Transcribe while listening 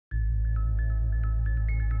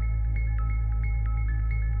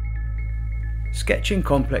Sketching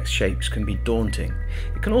complex shapes can be daunting.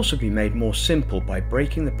 It can also be made more simple by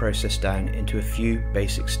breaking the process down into a few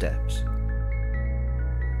basic steps.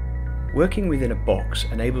 Working within a box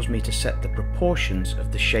enables me to set the proportions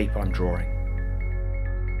of the shape I'm drawing.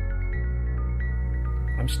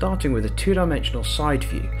 I'm starting with a two-dimensional side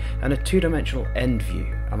view and a two-dimensional end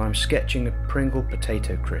view, and I'm sketching a Pringle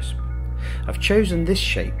potato crisp. I've chosen this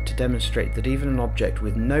shape to demonstrate that even an object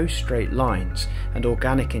with no straight lines and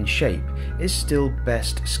organic in shape is still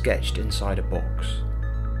best sketched inside a box.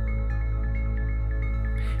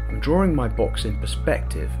 I'm drawing my box in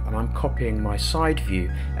perspective, and I'm copying my side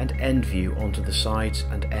view and end view onto the sides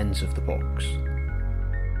and ends of the box.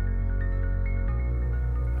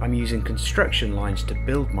 I'm using construction lines to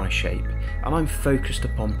build my shape, and I'm focused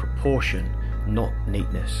upon proportion, not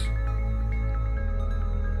neatness.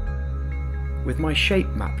 With my shape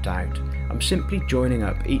mapped out, I'm simply joining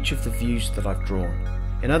up each of the views that I've drawn.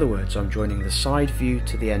 In other words, I'm joining the side view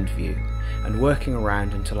to the end view and working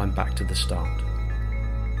around until I'm back to the start.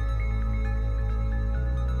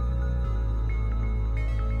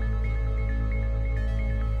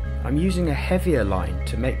 I'm using a heavier line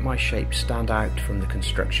to make my shape stand out from the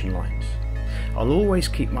construction lines. I'll always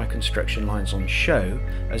keep my construction lines on show,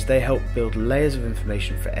 as they help build layers of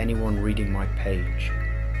information for anyone reading my page.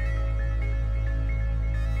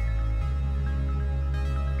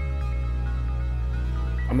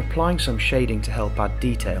 I'm applying some shading to help add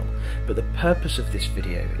detail, but the purpose of this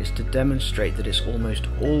video is to demonstrate that it's almost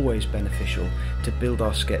always beneficial to build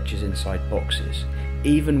our sketches inside boxes,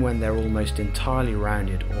 even when they're almost entirely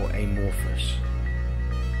rounded or amorphous.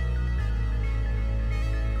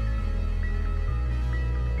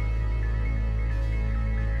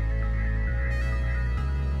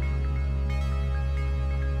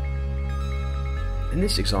 In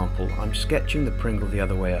this example, I'm sketching the Pringle the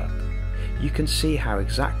other way up. You can see how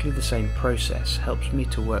exactly the same process helps me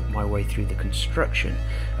to work my way through the construction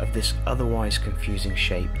of this otherwise confusing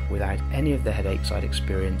shape without any of the headaches I'd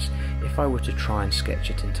experience if I were to try and sketch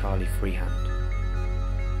it entirely freehand.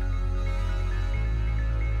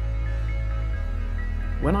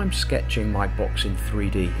 When I'm sketching my box in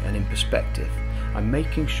 3D and in perspective, I'm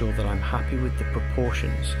making sure that I'm happy with the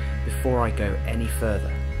proportions before I go any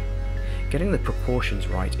further. Getting the proportions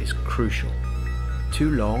right is crucial.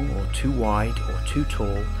 Too long or too wide or too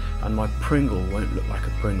tall and my Pringle won't look like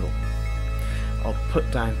a Pringle. I'll put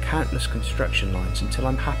down countless construction lines until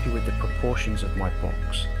I'm happy with the proportions of my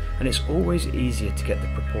box, and it's always easier to get the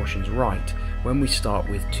proportions right when we start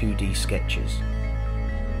with 2D sketches.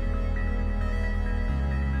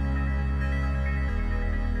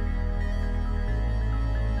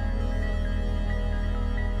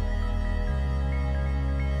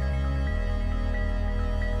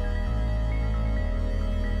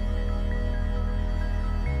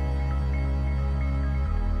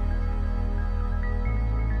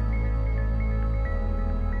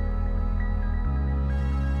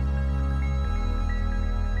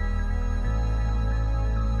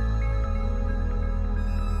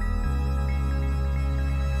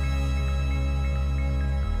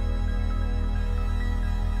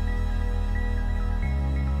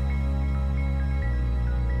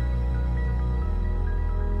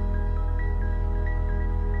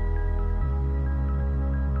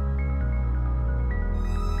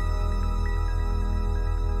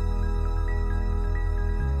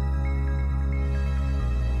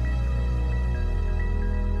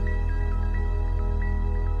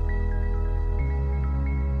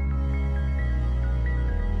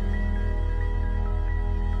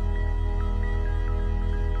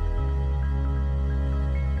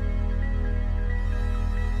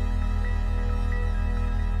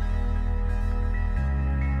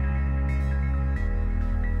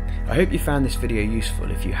 I hope you found this video useful.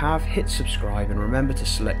 If you have, hit subscribe and remember to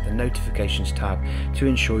select the notifications tab to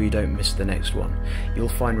ensure you don't miss the next one. You'll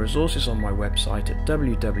find resources on my website at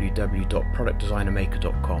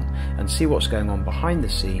www.productdesignermaker.com and see what's going on behind the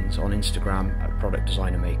scenes on Instagram at Product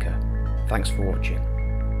Designer Maker. Thanks for watching.